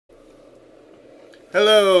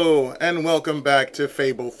Hello, and welcome back to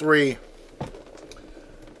Fable 3.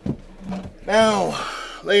 Now,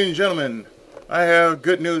 ladies and gentlemen, I have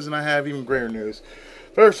good news and I have even greater news.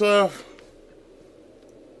 First off,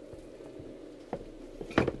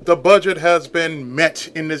 the budget has been met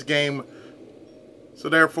in this game, so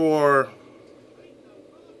therefore,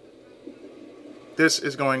 this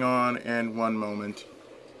is going on in one moment.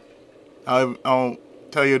 I'll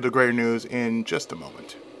tell you the greater news in just a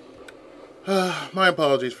moment. My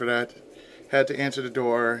apologies for that. Had to answer the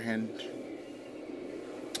door, and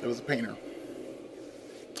it was a painter.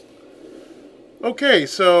 Okay,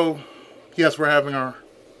 so yes, we're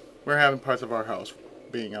having parts of our house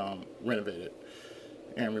being renovated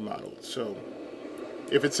and remodeled. So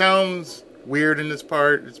if it sounds weird in this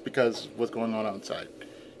part, it's because of what's going on outside.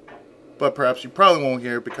 But perhaps you probably won't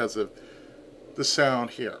hear it because of the sound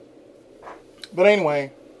here. But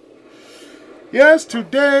anyway, yes,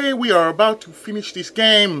 today we are about to finish this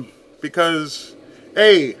game because,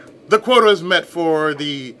 A, the quota is met for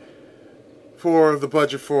the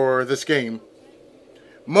budget for this game.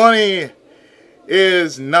 Money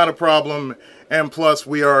is not a problem, and plus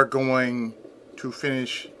we are going to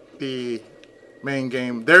finish the main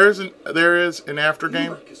game. There is an after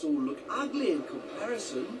game. You make us all look ugly in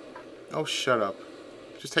comparison. Oh, shut up!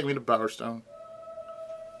 Just take me to Bowerstone.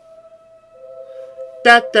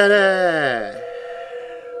 Da da da.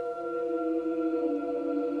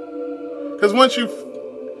 Because once you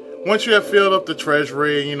have filled up the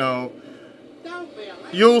treasury,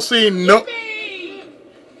 you'll see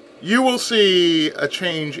you will see a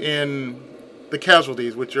change in the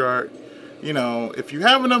casualties, which are, if you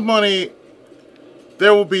have enough money,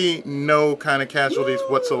 there will be no kind of casualties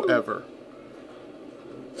whatsoever.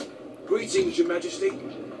 Greetings, Your Majesty.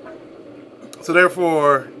 So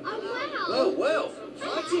therefore, Well,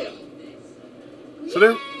 right here.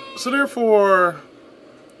 so therefore,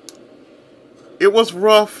 it was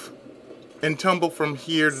rough and tumble from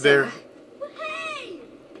here to there.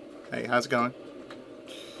 Hey, how's it going?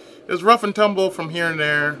 It was rough and tumble from here and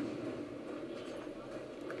there.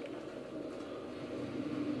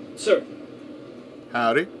 Sir.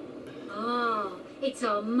 Howdy. Ah, it's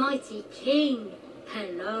our mighty king.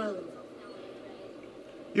 Hello.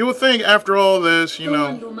 You would think after all this, Go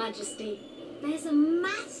on, Your Majesty. There's a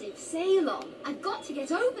massive sale on. I've got to get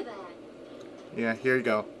over there. Yeah, here you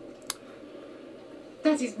go.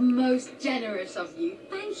 That is most generous of you.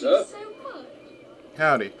 Thank you Sir? so much.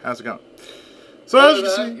 Howdy, how's it going? So as you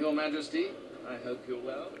Hello can there, see, Your Majesty. I hope you're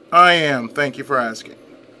well. I am. Thank you for asking.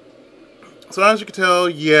 So as you can tell,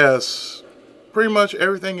 yes, pretty much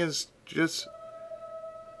everything is just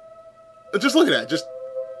look at that. Just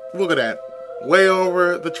look at that. Way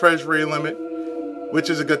over the treasury limit,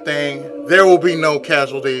 which is a good thing. There will be no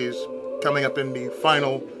casualties coming up in the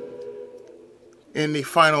final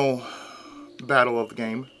battle of the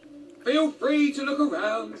game. Feel free to look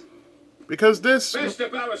around. Because this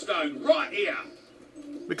Mr. Bowerstone, right here.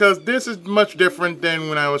 Because this is much different than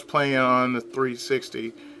when I was playing on the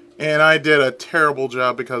 360. And I did a terrible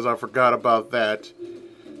job because I forgot about that.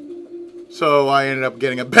 So I ended up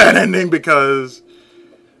getting a bad ending because,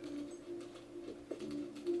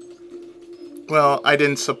 well, I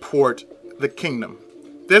didn't support the kingdom.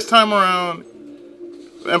 This time around,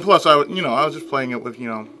 and plus I was just playing it with,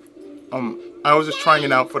 I was just trying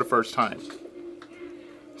it out for the first time.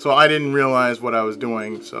 So I didn't realize what I was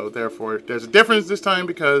doing, so therefore there's a difference this time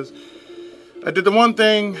because I did the one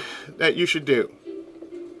thing that you should do.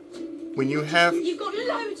 When you have... You've got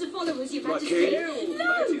loads of followers, Your My Majesty. king.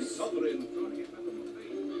 Loads!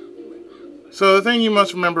 So the thing you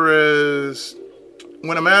must remember is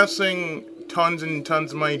when amassing tons and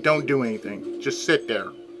tons of money, don't do anything. Just sit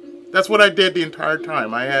there. That's what I did the entire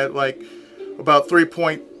time. I had like about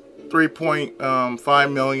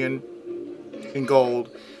 3.5 million in gold.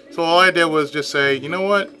 So all I did was just say, you know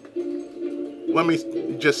what? Let me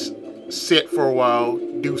just sit for a while,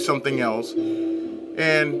 do something else,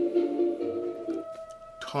 and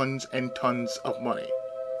tons and tons of money.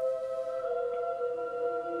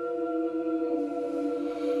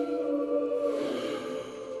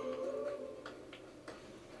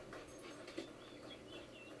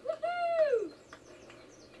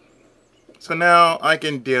 So now I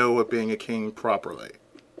can deal with being a king properly.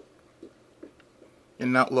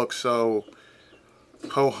 And not look so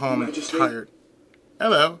ho-hum tired.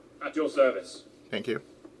 Hello. At your service. Thank you.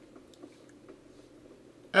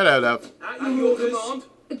 Hello, love. At your command.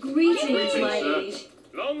 Greetings, my liege.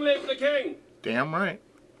 Long live the king! Damn right.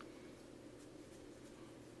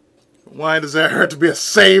 Why does there have to be a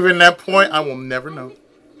save in that point? I will never know.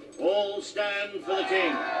 All stand for the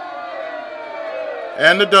king.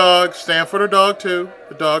 And the dog. Stand for the dog, too.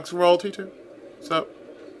 The dog's royalty, too. What's up?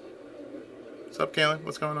 What's up, Kaylin?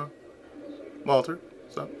 What's going on? Walter?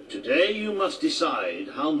 What's up? Today you must decide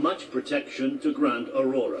how much protection to grant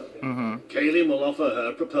Aurora. Kaylin will offer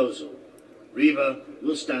her proposal. Reva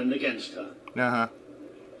will stand against her. Uh-huh.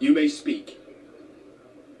 You may speak.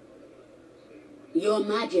 Your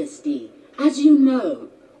Majesty, as you know,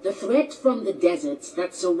 the threat from the deserts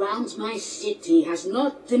that surrounds my city has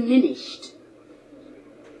not diminished.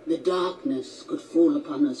 The darkness could fall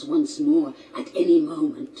upon us once more at any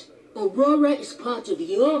moment. Aurora is part of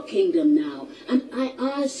your kingdom now, and I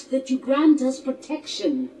ask that you grant us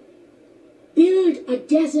protection. Build a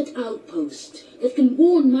desert outpost that can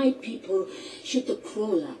warn my people should the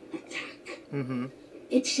crawler attack.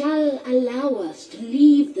 It shall allow us to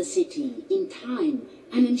leave the city in time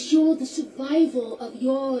and ensure the survival of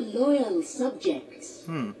your loyal subjects.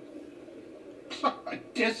 A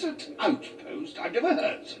desert outpost? I've never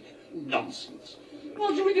heard such nonsense.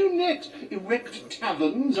 What do we do next? Erect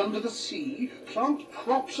taverns under the sea? Plant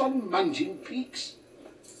crops on mountain peaks?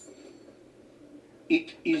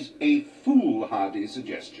 It is a foolhardy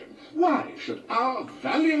suggestion. Why should our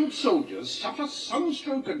valiant soldiers suffer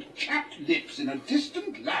sunstroke and chapped lips in a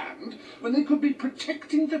distant land when they could be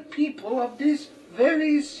protecting the people of this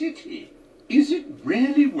very city? Is it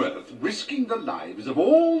really worth risking the lives of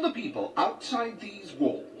all the people outside these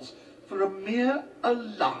walls for a mere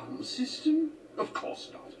alarm system? Of course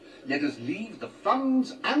not. Let us leave the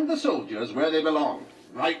funds and the soldiers where they belong,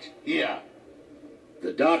 right here.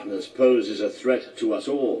 The darkness poses a threat to us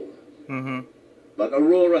all. But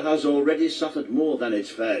Aurora has already suffered more than its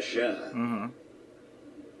fair share.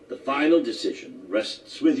 The final decision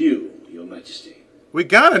rests with you, Your Majesty. We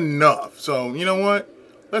got enough, so you know what?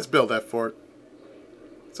 Let's build that fort.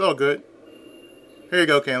 It's all good. Here you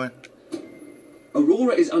go, Kaylin.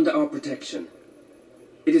 Aurora is under our protection.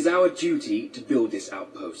 It is our duty to build this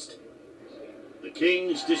outpost. The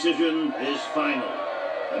King's decision is final.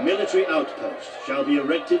 A military outpost shall be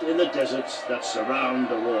erected in the deserts that surround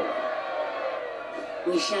Aurora.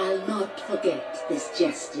 We shall not forget this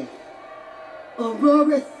gesture.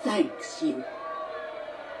 Aurora thanks you.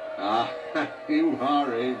 Ah, you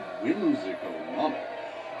are a whimsical monarch,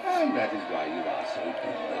 and that is why you are so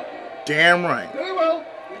beloved. Damn right. Very well,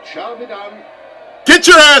 it shall be done. Get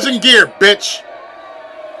your ass in gear, bitch!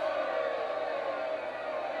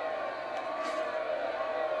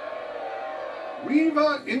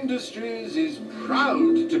 Reva Industries is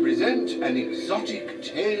proud to present an exotic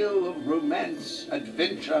tale of romance,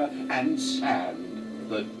 adventure, and sand.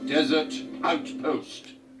 The Desert Outpost.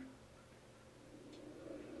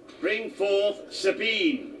 Bring forth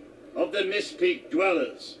Sabine of the Mist Peak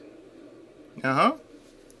Dwellers. Uh-huh.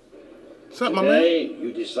 What's up, my man? Today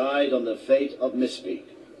you decide on the fate of Mist Peak,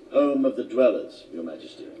 home of the Dwellers, Your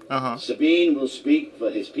Majesty. Uh-huh. Sabine will speak for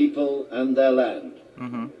his people and their land.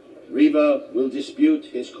 Reva will dispute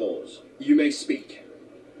his cause. You may speak.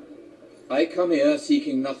 I come here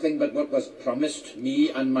seeking nothing but what was promised me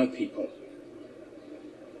and my people.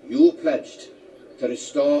 You pledged to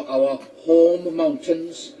restore our home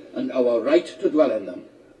mountains and our right to dwell in them.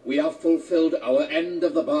 We have fulfilled our end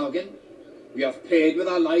of the bargain. We have paid with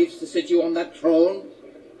our lives to sit you on that throne.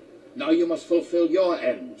 Now you must fulfill your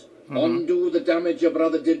end. Undo the damage your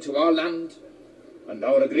brother did to our land, and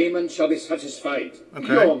our agreement shall be satisfied. Okay.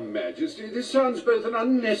 Your Majesty, this sounds both an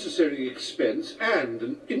unnecessary expense and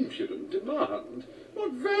an impudent demand.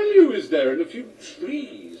 What value is there in a few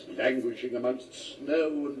trees languishing amongst snow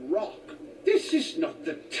and rock? This is not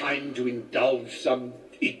the time to indulge some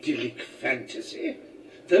idyllic fantasy.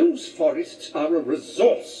 Those forests are a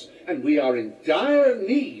resource, and we are in dire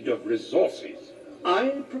need of resources.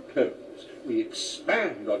 I propose we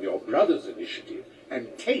expand on your brother's initiative and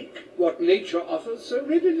take what nature offers so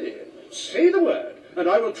readily. Say the word, and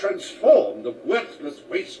I will transform the worthless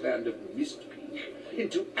wasteland of Mist Peak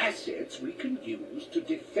into assets we can use to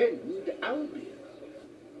defend Albion.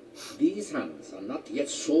 These hands are not yet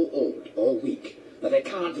so old or weak that I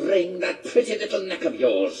can't wring that pretty little neck of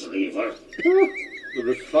yours, Reaver. The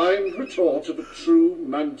refined retort of a true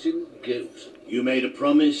mountain goat. You made a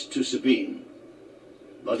promise to Sabine,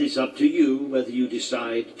 but it's up to you whether you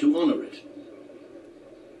decide to honor it.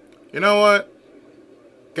 You know what?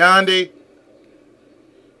 Gandhi.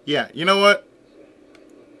 Yeah, you know what?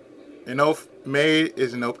 An oath made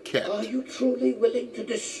is an oath kept. Are you truly willing to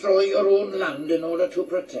destroy your own land in order to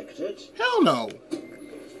protect it? Hell no.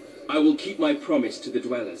 I will keep my promise to the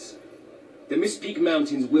Dwellers. The Mist Peak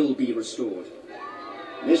Mountains will be restored.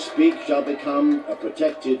 Mist Peak shall become a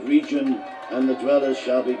protected region, and the Dwellers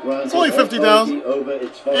shall be granted It's only 50,000. authority over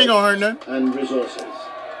its Ain't gonna hurt forests none. and resources.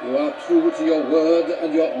 You are true to your word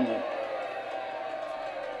and your honor.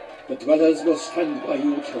 The dwellers will stand by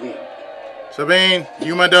you till the end. Sabine,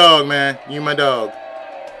 you my dog, man. You my dog.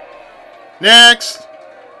 Next!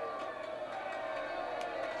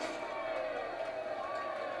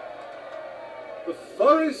 The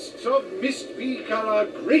forests of Mistpeak are our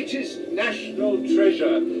greatest national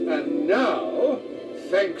treasure, and now,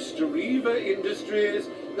 thanks to Reaver Industries,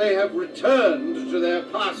 they have returned to their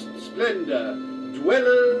past splendor.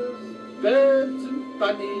 Dwellers, birds, and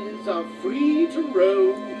bunnies are free to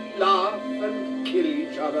roam, laugh, and kill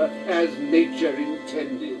each other as nature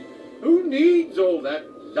intended. Who needs all that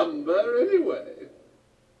lumber anyway?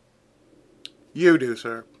 You do,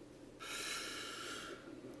 sir.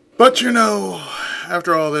 But you know,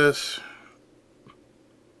 after all this...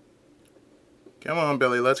 Come on,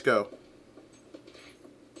 Billy, let's go.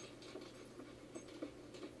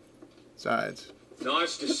 Sides.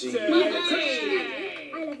 Nice to see you.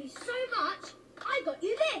 I love you so much, I got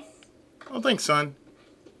you this. Oh, thanks, son.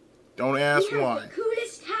 Don't ask We have why. the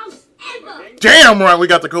coolest house ever. Damn right we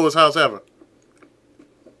got the coolest house ever.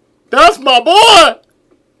 That's my boy!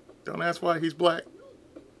 Don't ask why he's black.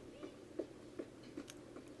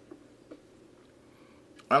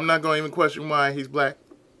 I'm not going to even question why he's black.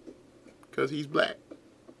 Because he's black.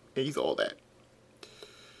 And he's all that.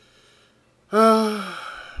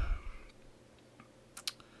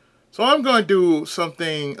 So I'm going to do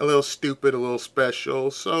something a little stupid, a little special.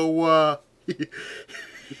 So,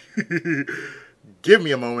 give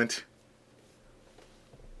me a moment.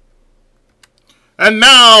 And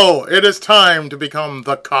now it is time to become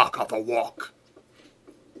the cock of the walk.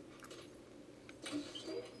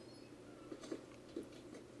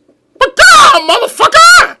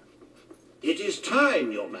 Motherfucker! It is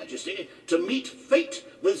time, Your Majesty, to meet fate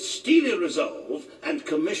with steely resolve and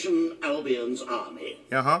commission Albion's army.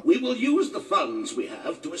 We will use the funds we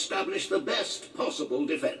have to establish the best possible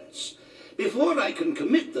defense. Before I can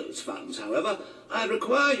commit those funds, however, I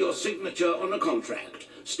require your signature on a contract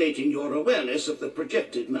stating your awareness of the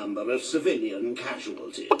projected number of civilian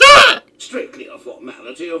casualties. Strictly a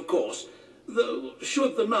formality, of course, though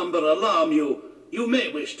should the number alarm you, you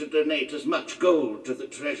may wish to donate as much gold to the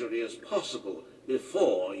treasury as possible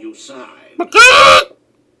before you sign.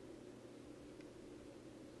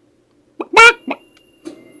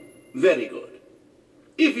 Very good.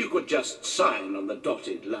 If you could just sign on the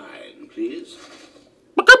dotted line, please.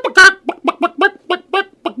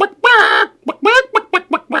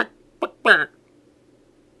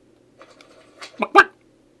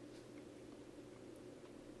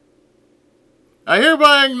 I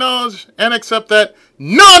hereby acknowledge and accept that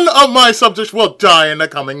none of my subjects will die in the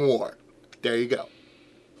coming war. There you go.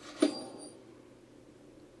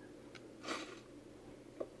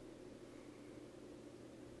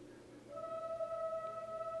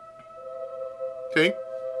 See?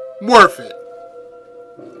 Worth it.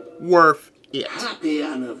 Worth it. Happy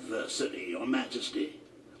anniversary, Your Majesty.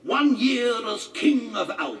 1 year as King of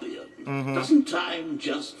Albion. Doesn't time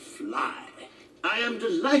just fly? I am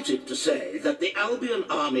delighted to say that the Albion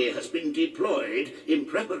army has been deployed in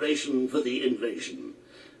preparation for the invasion,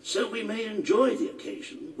 so we may enjoy the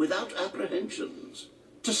occasion without apprehensions.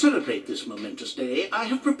 To celebrate this momentous day, I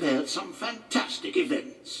have prepared some fantastic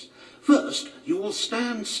events. First, you will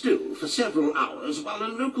stand still for several hours while a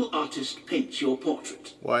local artist paints your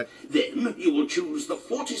portrait. What? Then you will choose the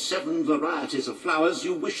 47 varieties of flowers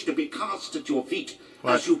you wish to be cast at your feet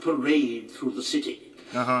as you parade through the city.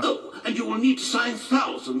 Oh, and you will need to sign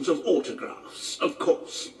thousands of autographs, of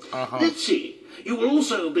course. Let's see. You will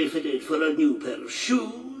also be fitted for a new pair of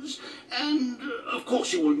shoes, and, of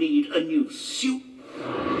course, you will need a new suit.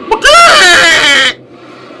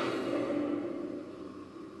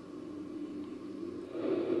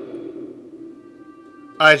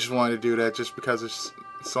 I just wanted to do that just because of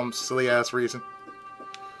some silly-ass reason.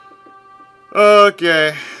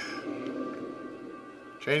 Okay.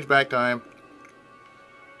 Change back time.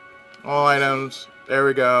 All items. There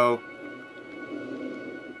we go.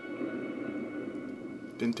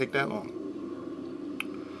 Didn't take that long.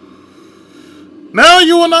 Now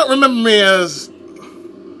you will not remember me as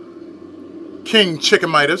King Chicken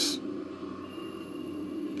Midas.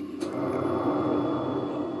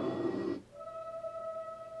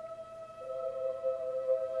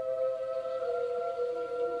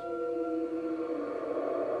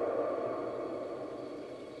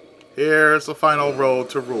 Here's the final road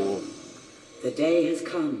to rule. The day has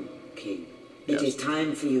come, King. It is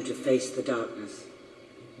time for you to face the darkness.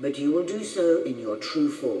 But you will do so in your true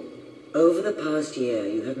form. Over the past year,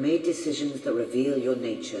 you have made decisions that reveal your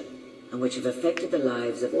nature, and which have affected the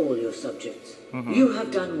lives of all your subjects. You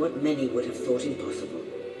have done what many would have thought impossible.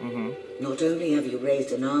 Not only have you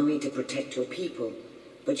raised an army to protect your people,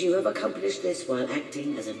 but you have accomplished this while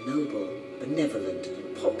acting as a noble, benevolent,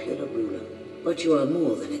 and popular ruler. But you are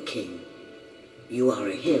more than a king. You are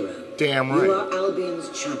a hero. Damn right. You are Albion's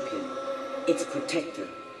champion, its protector.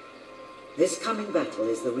 This coming battle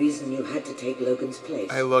is the reason you had to take Logan's place.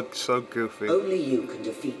 I look so goofy. Only you can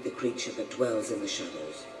defeat the creature that dwells in the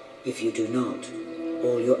shadows. If you do not,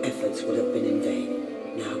 all your efforts will have been in vain.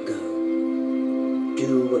 Now go.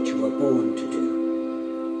 Do what you were born to do.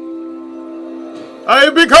 I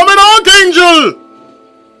have become an archangel!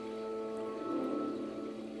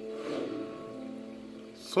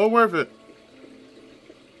 So worth it.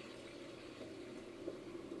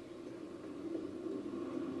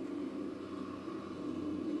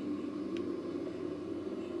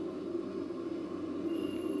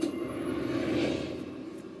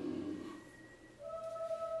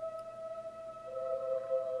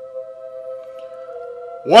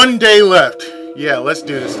 One day left. Yeah, let's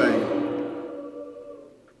do this thing.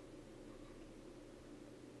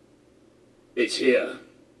 It's here.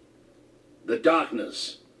 The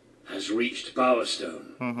darkness has reached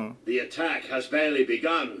Bowerstone. The attack has barely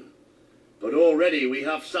begun, but already we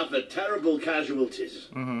have suffered terrible casualties.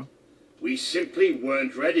 We simply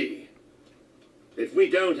weren't ready. If we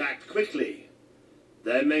don't act quickly,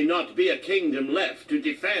 there may not be a kingdom left to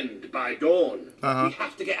defend by dawn. We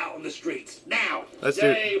have to get out on the streets, now! Let's do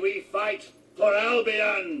Today it. we fight for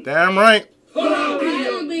Albion! Damn right. For Albion!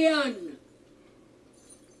 Albion!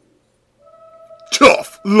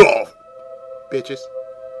 Tough love, bitches.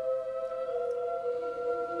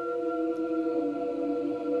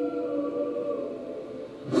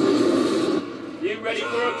 You ready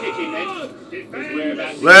for a kicking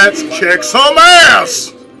then? Let's kick some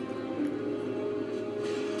ass.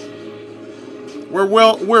 We're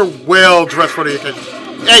well dressed for the occasion.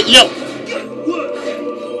 Hey, yo!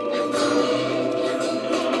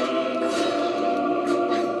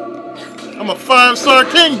 I'm a 5-star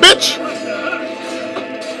king, bitch!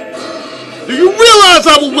 Do you realize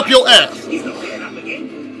I will whip your ass?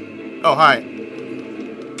 Oh, hi.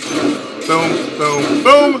 Boom, boom,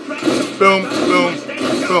 boom, boom, boom,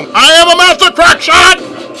 boom. I am a master crack shot!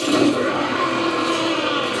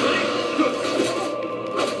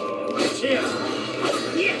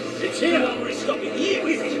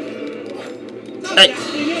 Hey.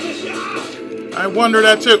 I wonder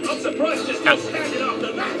that too. I'm surprised you're still standing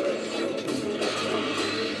after that.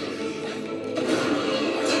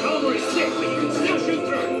 That armor is thick, but you can still shoot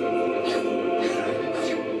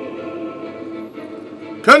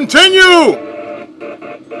through. Continue!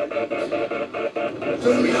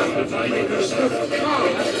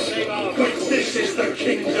 But this is the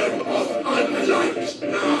kingdom of unlight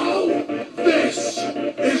now. This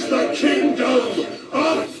is the kingdom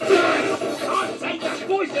of death. Can't take that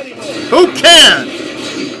voice anymore. Who can?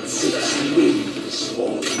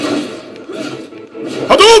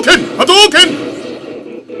 Hadouken! Hadouken!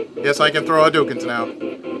 Yes, I can throw Hadoukens now.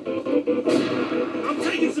 I'm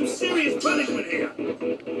taking some serious punishment here.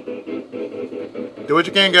 Do what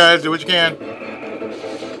you can, guys. Do what you can.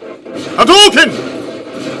 Hadouken!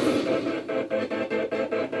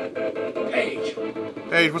 Paige.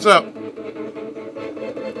 Hey, what's up?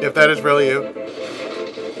 If that is really you.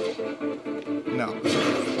 No.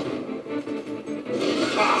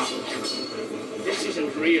 This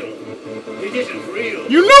isn't real. It isn't real.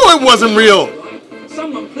 You knew it wasn't real!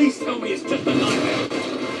 Someone please tell me it's just a nightmare.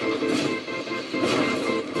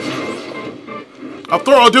 I'll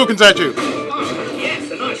throw Hadoukens at you. Oh, yes,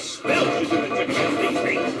 a nice spell shooting the tip against these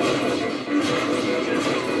things.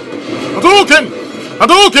 Hadouken!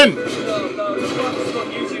 Hadouken! No, the button's not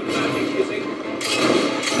using magic, is it?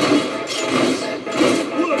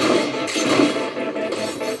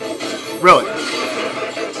 Really? What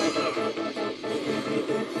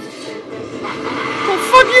the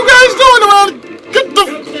fuck are you guys doing around? Get the...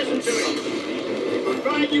 Don't listen to it. It will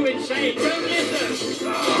drive you insane. Don't listen.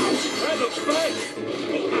 That looks fun.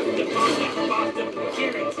 We'll have to find that bastard and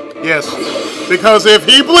kill it. Yes, because if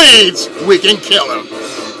he bleeds, we can kill him.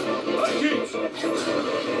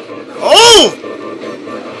 Oh!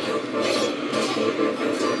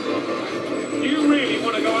 You really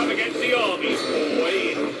want to go up against the army,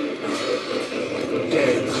 boy?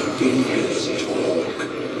 Dead fingers talk.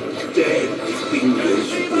 Dead fingers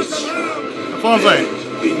whisper. That's what I'm saying.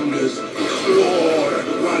 Fingers claw at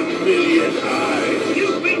 1 million eyes. You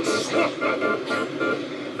big swapper!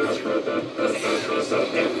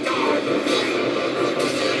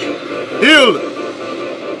 Heal!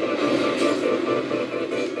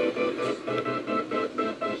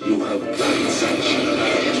 You have done such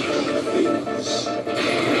dreadful things.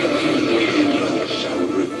 You shall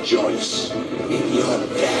repay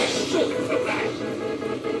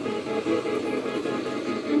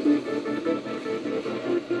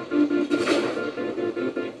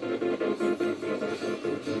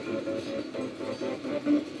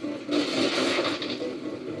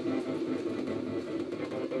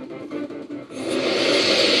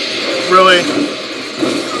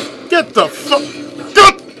Okay. Get the fuck.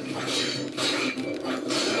 Get.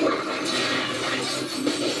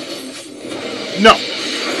 No.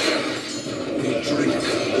 We drink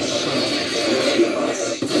the sunlight give us.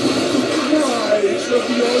 The cries of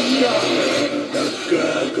your young, the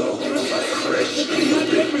gurgle of a freshly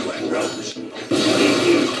bitten throat.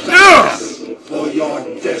 Thanks for your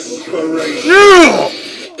desperation.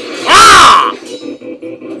 Ah!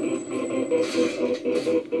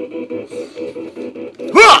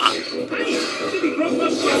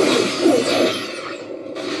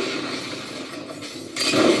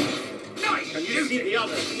 Nice! Can you see the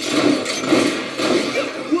others?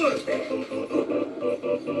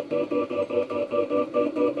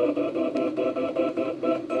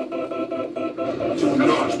 Do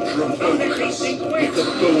not provoke us with the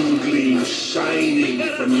bone gleam shining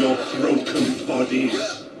from your broken bodies.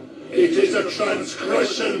 It is a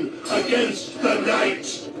transgression against the night.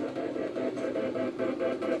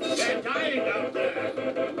 They're dying out there!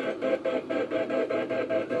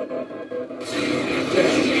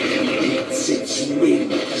 Death beats its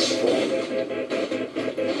wings for me.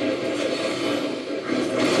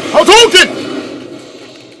 Hadouken!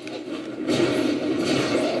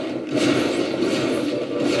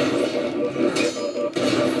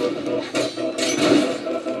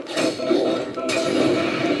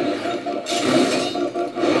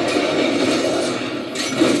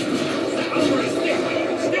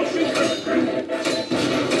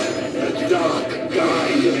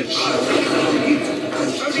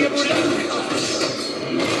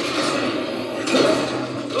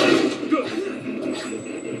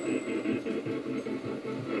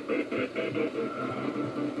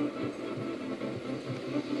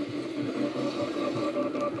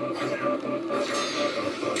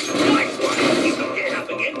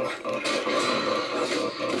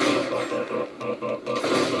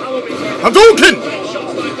 Hadouken!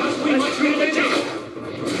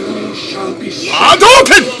 You shall be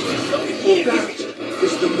Hadouken! for that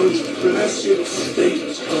is the most blessed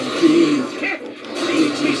state of being.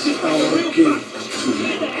 It is our gift to you.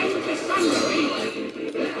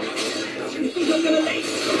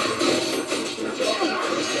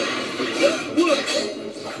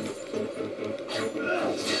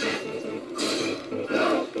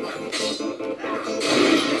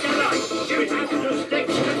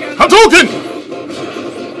 Hadouken!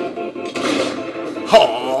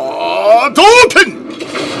 Hadouken!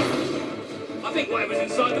 I think whatever's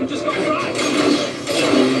inside them just got right.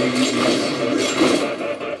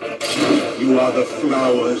 You are the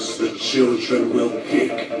flowers the children will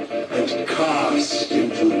pick and cast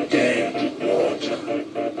into dead water.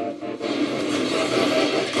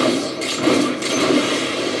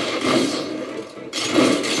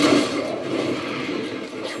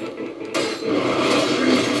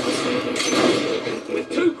 With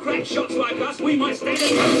two crack shots like us, we might stand a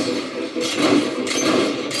chance.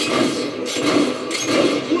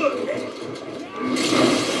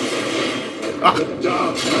 The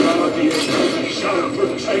Dark Guardian shall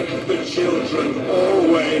protect the children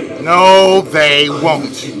always. No, they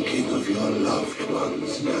won't. Thinking of your loved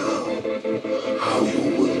ones now. How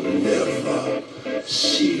you will never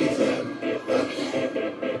see them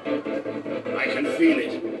again. I can feel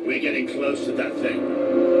it. We're getting close to that thing.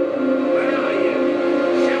 Where are you?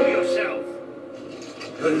 Show yourself!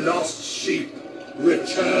 The lost sheep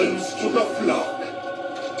returns to the flock.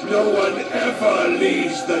 No one ever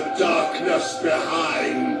leaves the darkness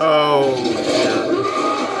behind. Oh.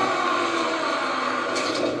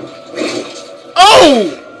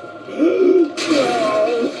 Oh!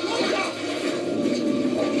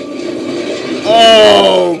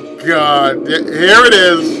 Oh, God. Here it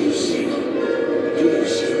is. Do you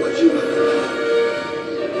see what you have?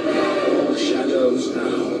 All shadows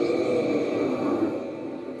now.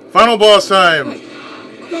 Final boss time.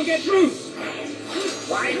 Don't get through!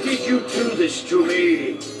 Why did you do this to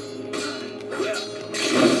me?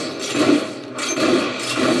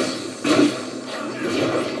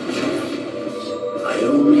 I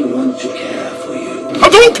only want to care for you.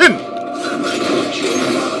 Hadouken! Am I not your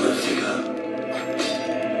father figure?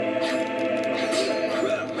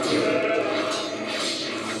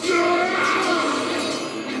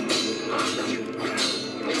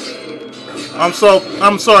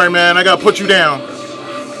 I'm sorry, man. I gotta put you down.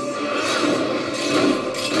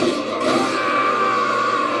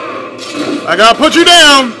 I gotta put you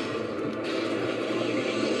down.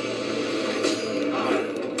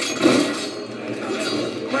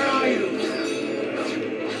 Where are you?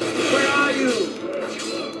 Where are you?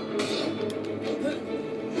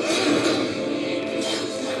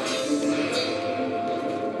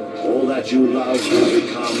 All that you love will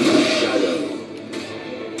become shadow.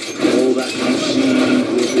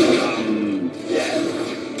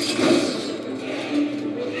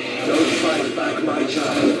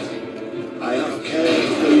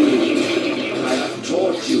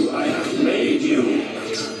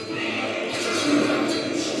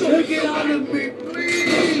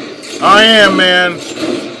 him, man.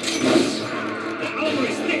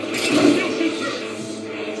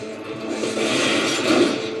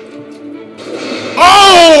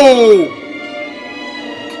 Oh!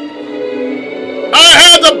 I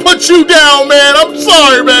had to put you down, man. I'm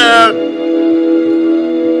sorry, man.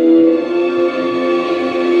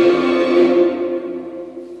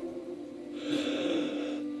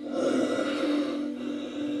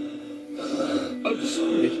 I'm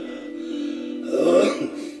sorry.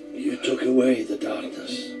 You took away the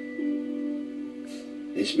darkness.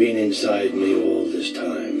 It's been inside me all this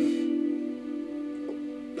time.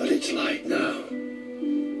 But it's light now.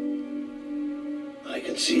 I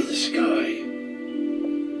can see the sky.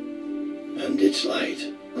 And it's light.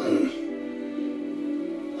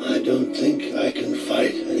 I don't think I can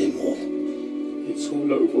fight anymore. It's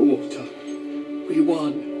all over, Walter. We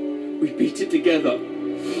won. We beat it together.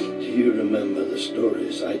 Do you remember the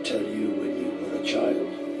stories I tell you when you were a child?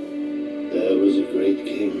 There was a great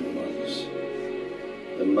king once.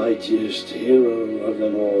 The mightiest hero of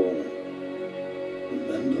them all.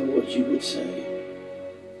 Remember what you would say?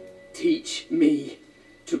 Teach me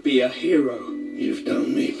to be a hero. You've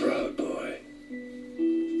done me proud, boy.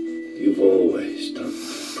 You've always done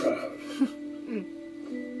me proud.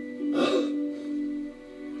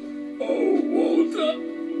 Oh, Walter.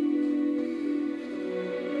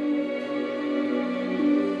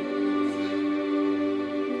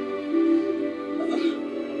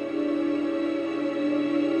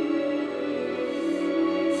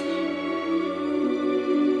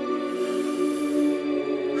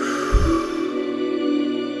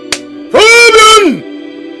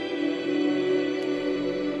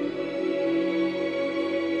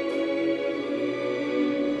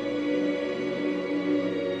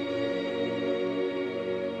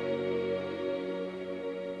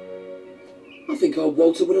 I think old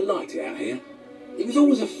Walter would have liked it out here. He was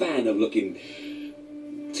always a fan of looking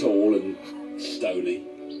tall and stony.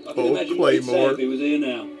 I can imagine what he'd say if he was here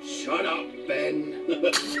now. Shut up, Ben.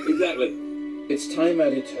 Exactly. It's time I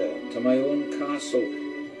return to my own castle.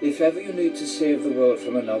 If ever you need to save the world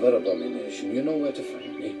from another abomination, you know where to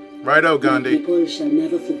find me. Righto, Gandhi. People shall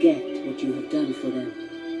never forget what you have done for them.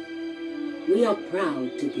 We are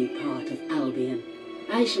proud to be part of Albion.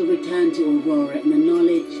 I shall return to Aurora in the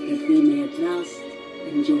knowledge that we may at last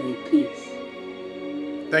enjoy peace.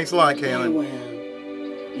 Thanks a lot, Kaylin.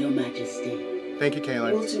 Farewell, Your Majesty. Thank you,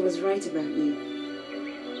 Kaylin. Walter was right about you.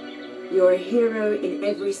 You're a hero in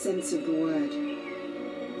every sense of the word.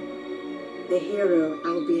 The hero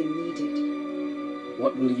Albion needed.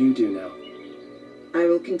 What will you do now? I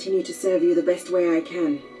will continue to serve you the best way I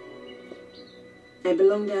can. I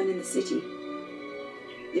belong down in the city.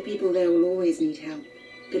 The people there will always need help.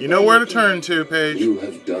 You know where to turn to, Paige. You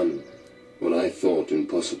have done what I thought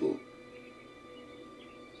impossible.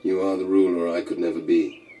 You are the ruler I could never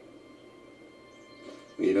be.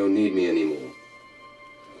 You don't need me anymore.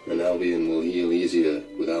 And Albion will heal easier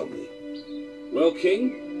without me. Well,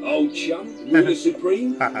 King, old chum, ruler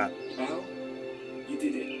supreme, pal, you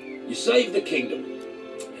did it. You saved the kingdom.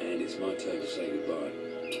 And it's my turn to say goodbye.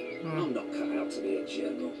 I'm not cut out to be a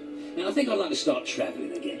general. And I think I'd like to start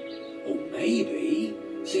travelling again. Or maybe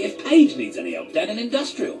see if Paige needs any help down in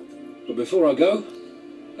Industrial. But before I go,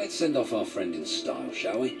 let's send off our friend in style,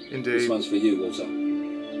 shall we? Indeed. This one's for you, Walter.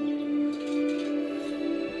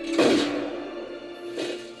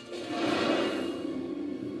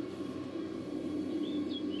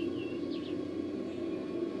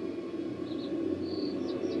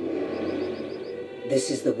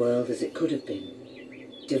 This is the world as it could have been,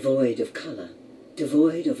 devoid of colour,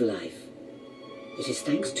 devoid of life. It is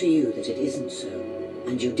thanks to you that it isn't so,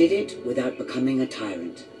 and you did it without becoming a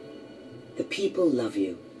tyrant. The people love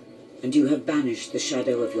you, and you have banished the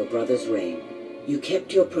shadow of your brother's reign. You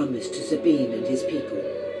kept your promise to Sabine and his people,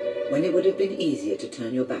 when it would have been easier to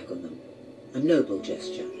turn your back on them. A noble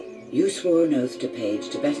gesture. You swore an oath to Paige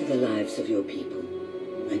to better the lives of your people,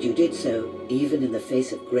 and you did so even in the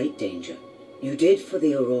face of great danger. You did for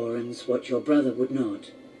the Aurorans what your brother would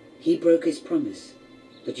not. He broke his promise,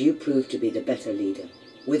 but you proved to be the better leader.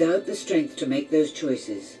 Without the strength to make those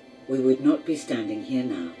choices, we would not be standing here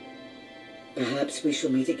now. Perhaps we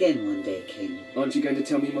shall meet again one day, King. Aren't you going to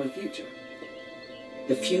tell me my future?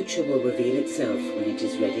 The future will reveal itself when it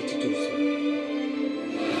is ready to do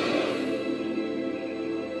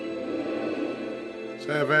so.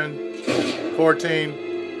 7,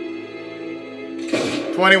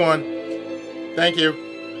 14, 21. Thank you.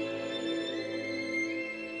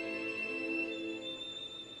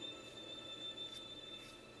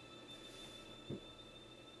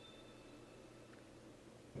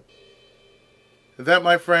 That,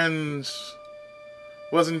 my friends,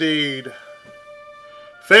 was indeed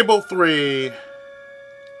Fable 3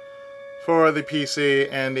 for the PC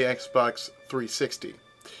and the Xbox 360.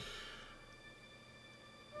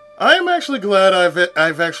 I am actually glad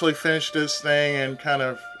I've actually finished this thing and kind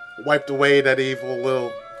of wiped away that evil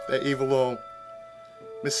little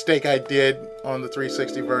mistake I did on the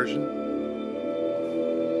 360 version.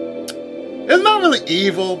 It's not really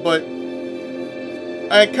evil, but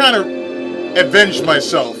I kind of avenged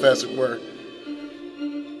myself, as it were.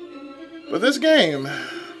 But this game,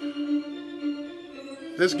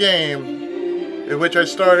 in which I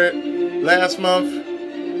started last month,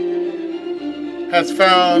 has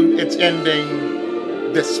found its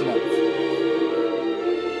ending this month.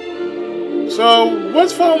 So,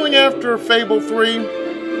 what's following after Fable 3?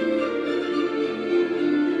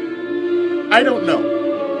 I don't know.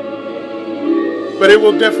 But it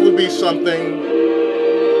will definitely be something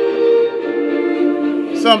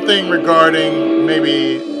regarding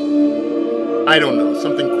maybe, I don't know,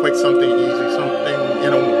 something quick, something easy, something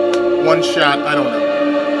in a one shot, I don't know.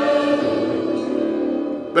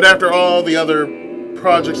 But after all the other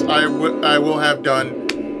projects I will have done,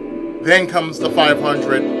 then comes the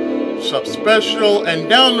 500 sub special, and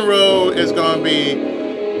down the road is going to be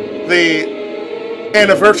the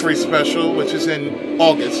anniversary special, which is in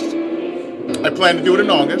August. I plan to do it in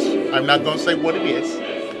August. I'm not going to say what it is.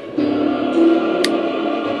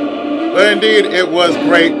 But indeed, it was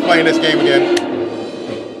great playing this game again.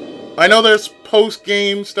 I know there's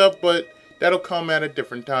post-game stuff, but that'll come at a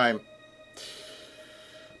different time.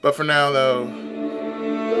 But for now, though,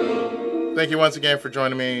 thank you once again for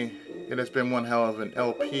joining me. It has been one hell of an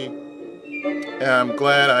LP, and I'm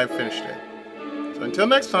glad I finished it. So until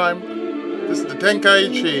next time, this is the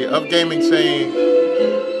Tenkaichi of Gaming saying,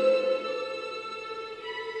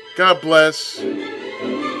 God bless,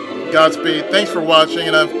 Godspeed, thanks for watching,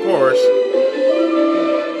 and of course,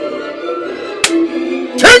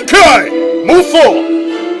 Tenkai! Move forward!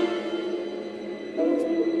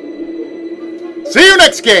 See you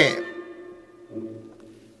next game!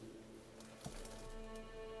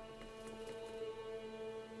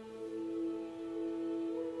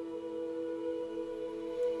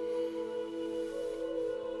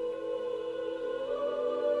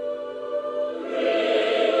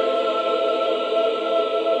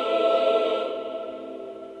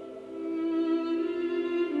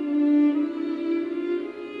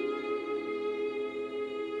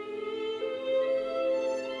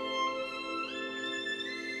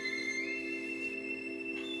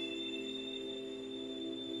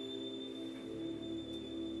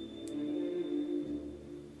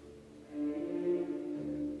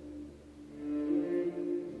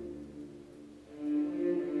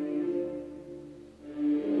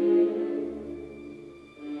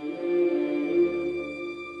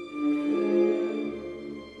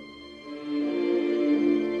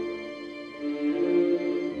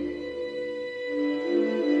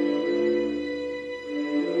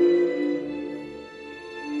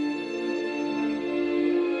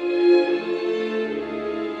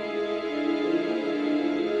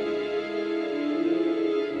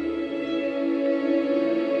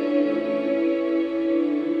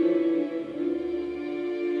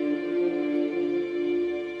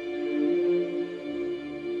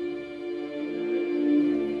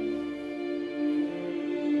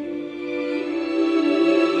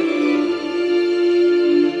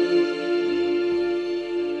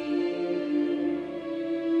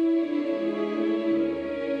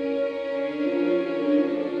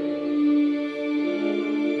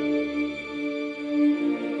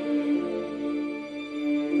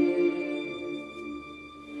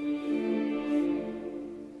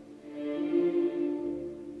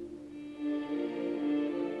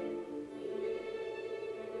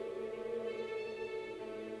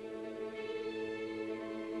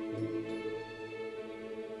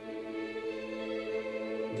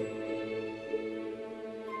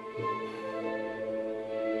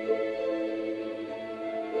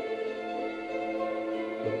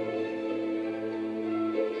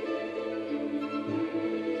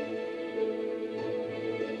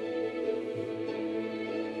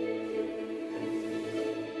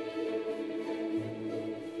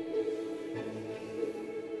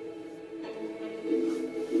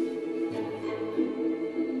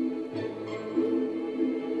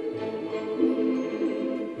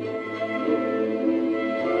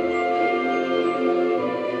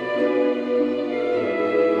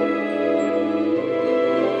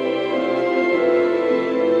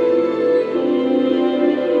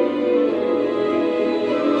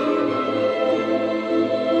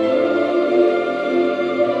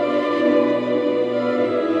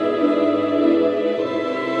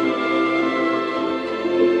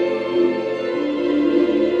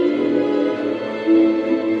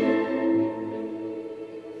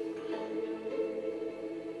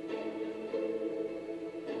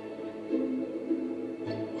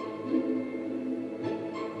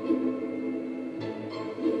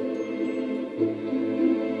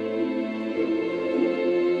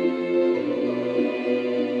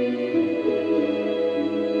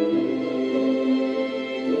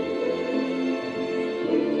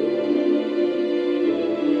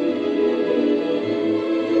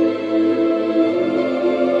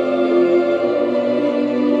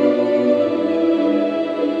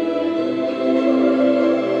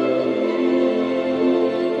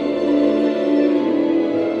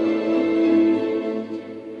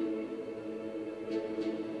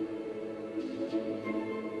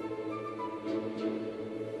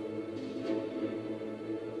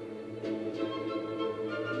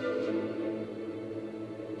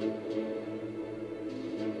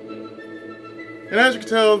 And as you can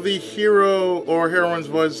tell, the hero or heroine's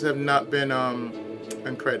voices have not been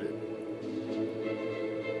uncredited.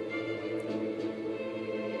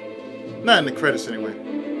 Not in the credits, anyway.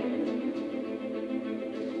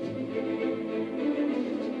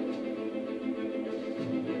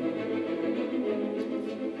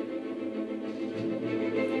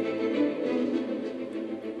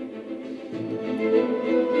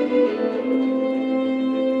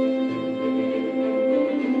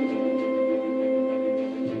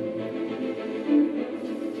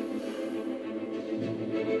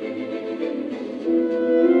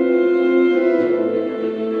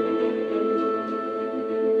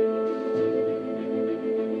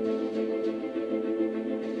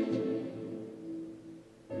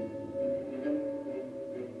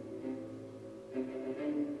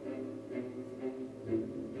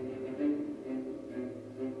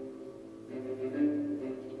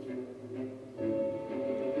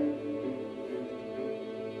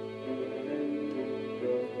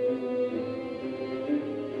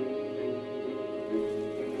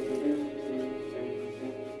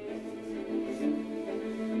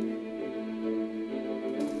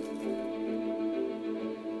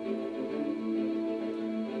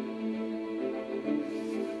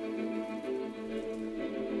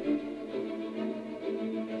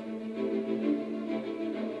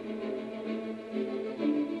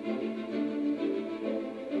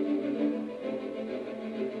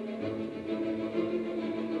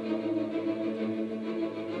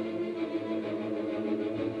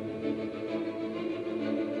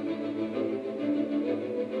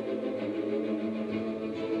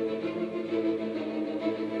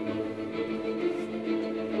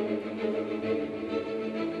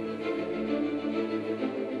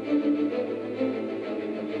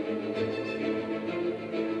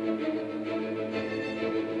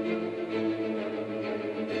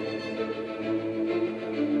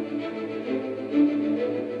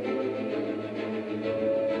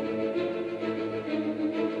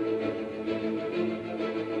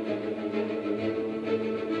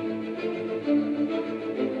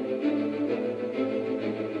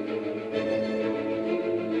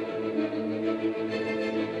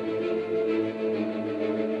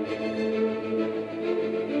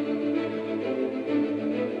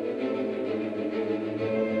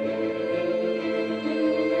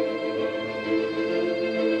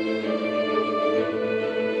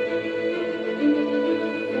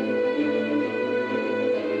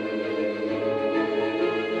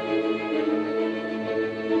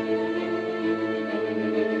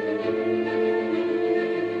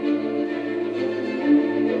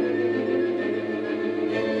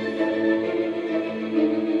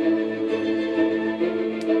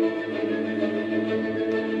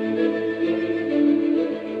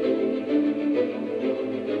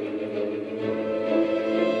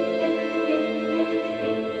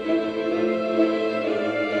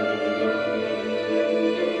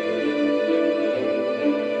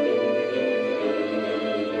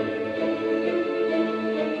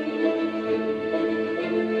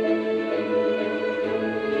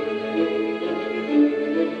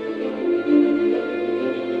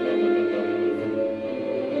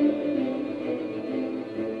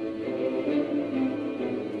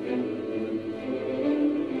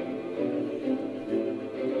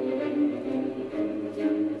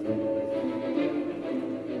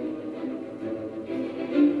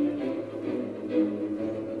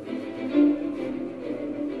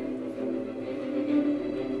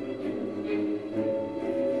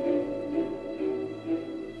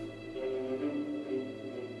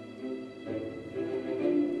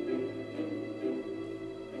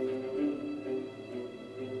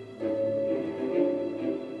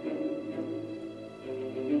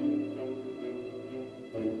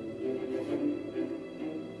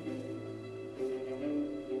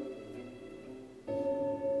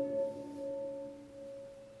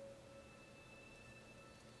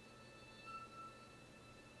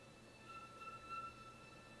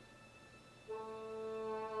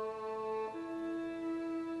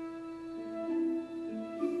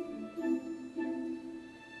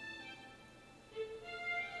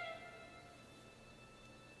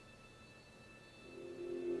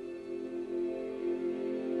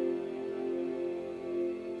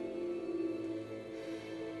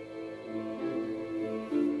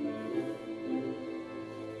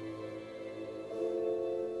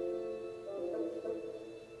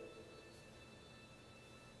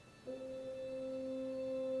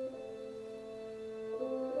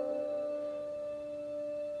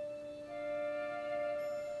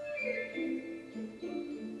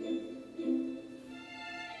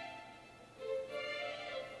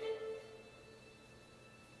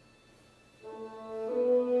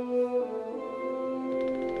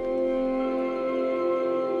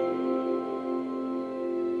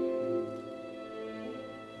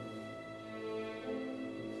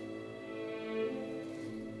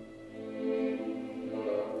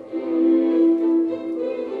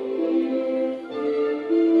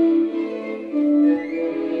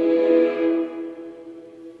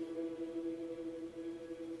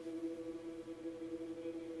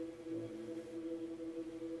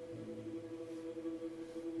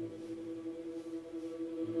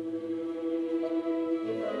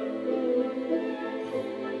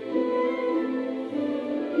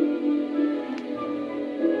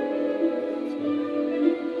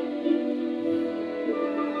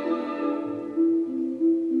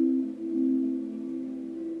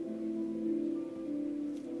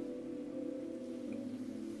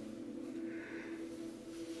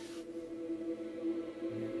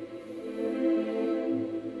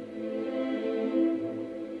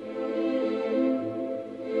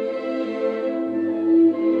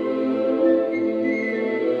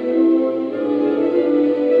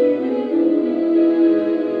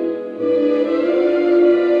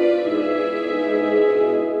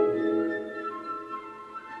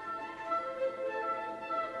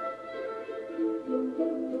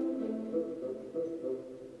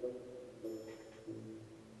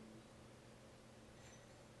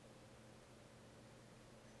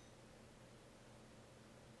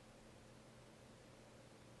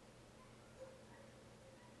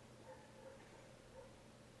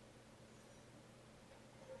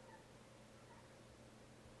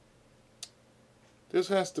 This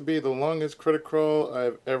has to be the longest credit crawl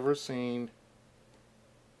I've ever seen.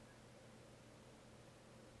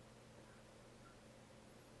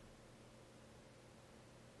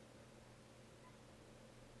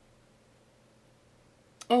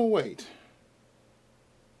 Oh, wait.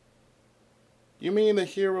 You mean the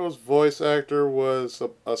hero's voice actor was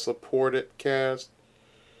a supported cast?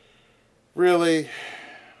 Really?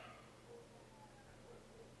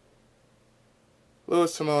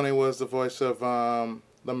 Louis Simone was the voice of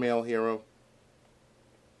the male hero.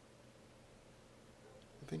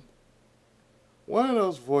 I think one of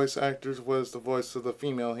those voice actors was the voice of the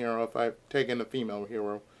female hero, if I've taken the female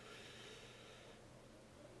hero.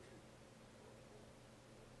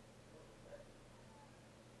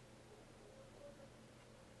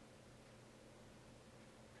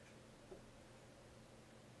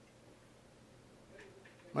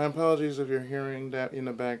 My apologies if you're hearing that in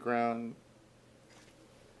the background.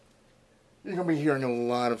 You're going to be hearing a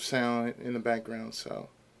lot of sound in the background, so.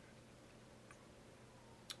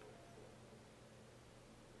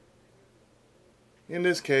 In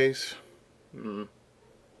this case,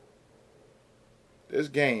 this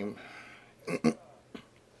game.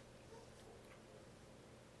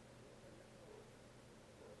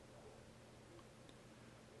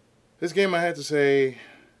 This game, I had to say,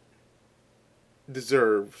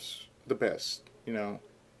 deserves the best, you know.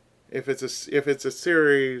 If it's a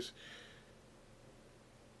series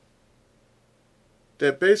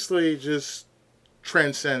that basically just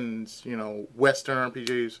transcends, you know, Western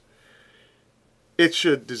RPGs, it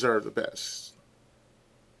should deserve the best.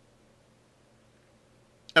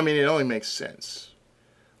 I mean, it only makes sense.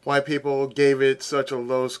 Why people gave it such a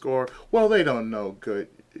low score? Well, they don't know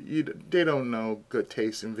they don't know good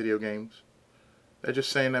taste in video games. They're just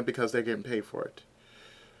saying that because they're getting paid for it.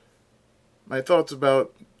 My thoughts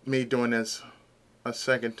about me doing this a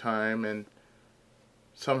second time and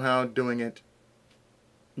somehow doing it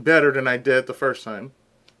better than I did the first time.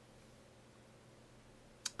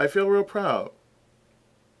 I feel real proud,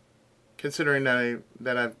 considering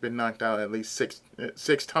that I've been knocked out at least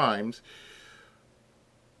six times.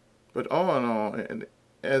 But all in all, and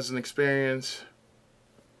as an experience,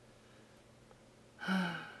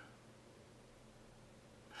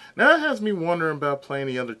 now it has me wondering about playing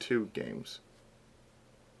the other two games.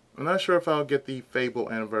 I'm not sure if I'll get the Fable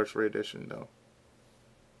Anniversary Edition, though.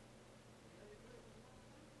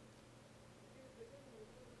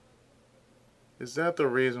 Is that the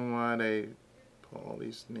reason why they put all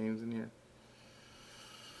these names in here?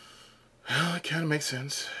 Well, it kind of makes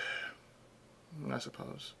sense, I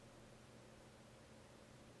suppose.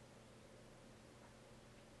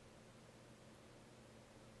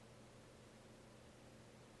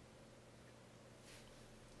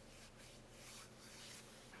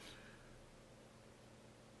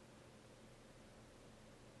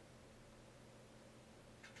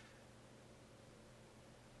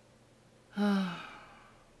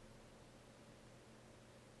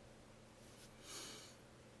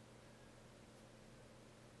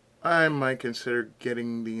 I might consider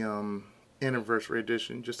getting the Anniversary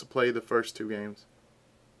Edition just to play the first two games.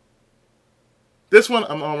 This one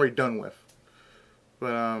I'm already done with,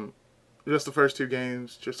 but just the first two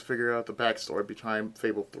games, just to figure out the backstory behind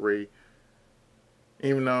Fable 3.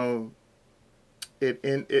 Even though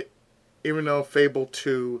even though Fable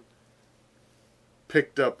 2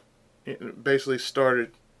 picked up, basically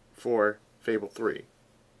started for Fable 3,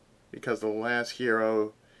 because the last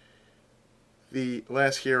hero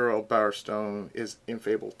of Bowerstone is in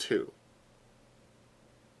Fable 2.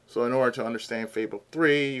 So in order to understand Fable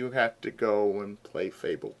 3, you have to go and play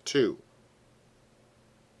Fable 2.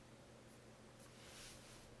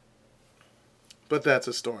 But that's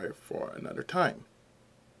a story for another time.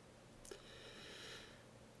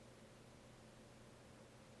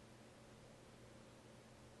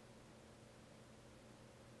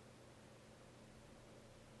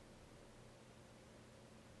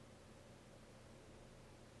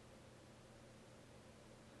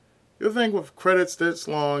 You would think with credits this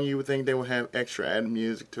long, you would think they would have extra added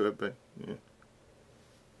music to it, but yeah.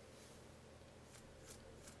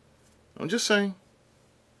 I'm just saying.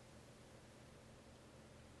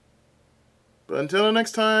 But until the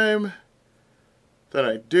next time that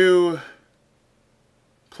I do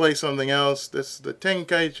play something else, this is the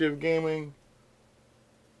Tenkaichi of Gaming,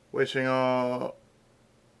 wishing all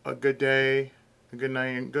a good day, a good night,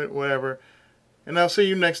 and good whatever. And I'll see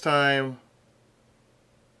you next time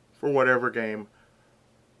for whatever game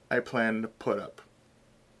I plan to put up.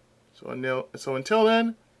 So until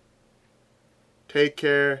then, take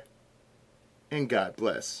care and God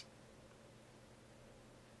bless.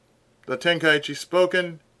 The Tenkaichi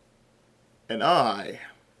spoken, and I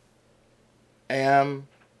am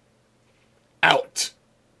out.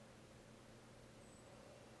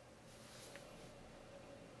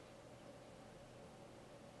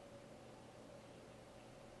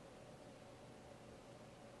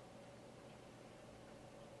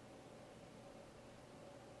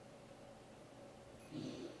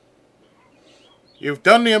 You've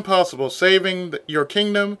done the impossible. Saving your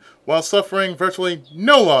kingdom while suffering virtually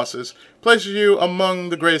no losses places you among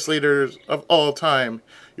the greatest leaders of all time.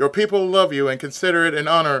 Your people love you and consider it an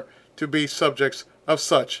honor to be subjects of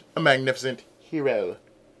such a magnificent hero.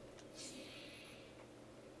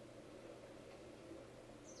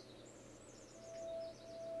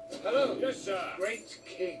 Hello. Yes, sir. Great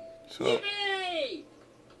king. So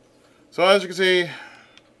as you can see,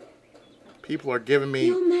 people are giving me...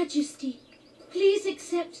 Your Majesty, please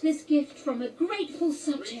accept this gift from a grateful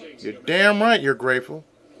subject. You're damn right you're grateful.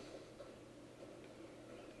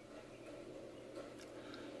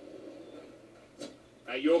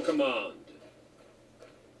 At your command.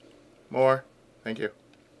 More. Thank you.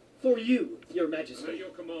 For you, Your Majesty. At your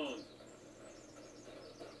command.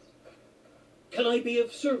 Can I be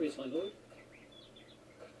of service, my lord?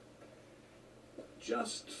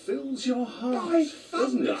 Just fills your heart, By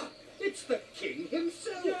doesn't it? thunder! It's the king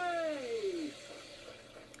himself! Yay!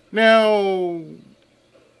 Now...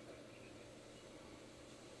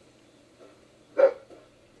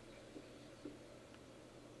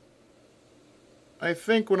 I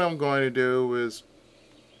think what I'm going to do is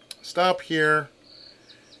stop here,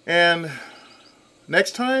 and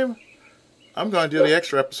next time I'm going to do the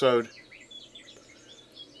extra episode.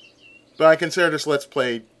 But I consider this Let's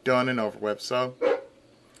Play done and over with, so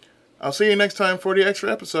I'll see you next time for the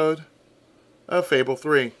extra episode of Fable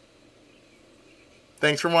 3.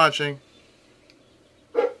 Thanks for watching.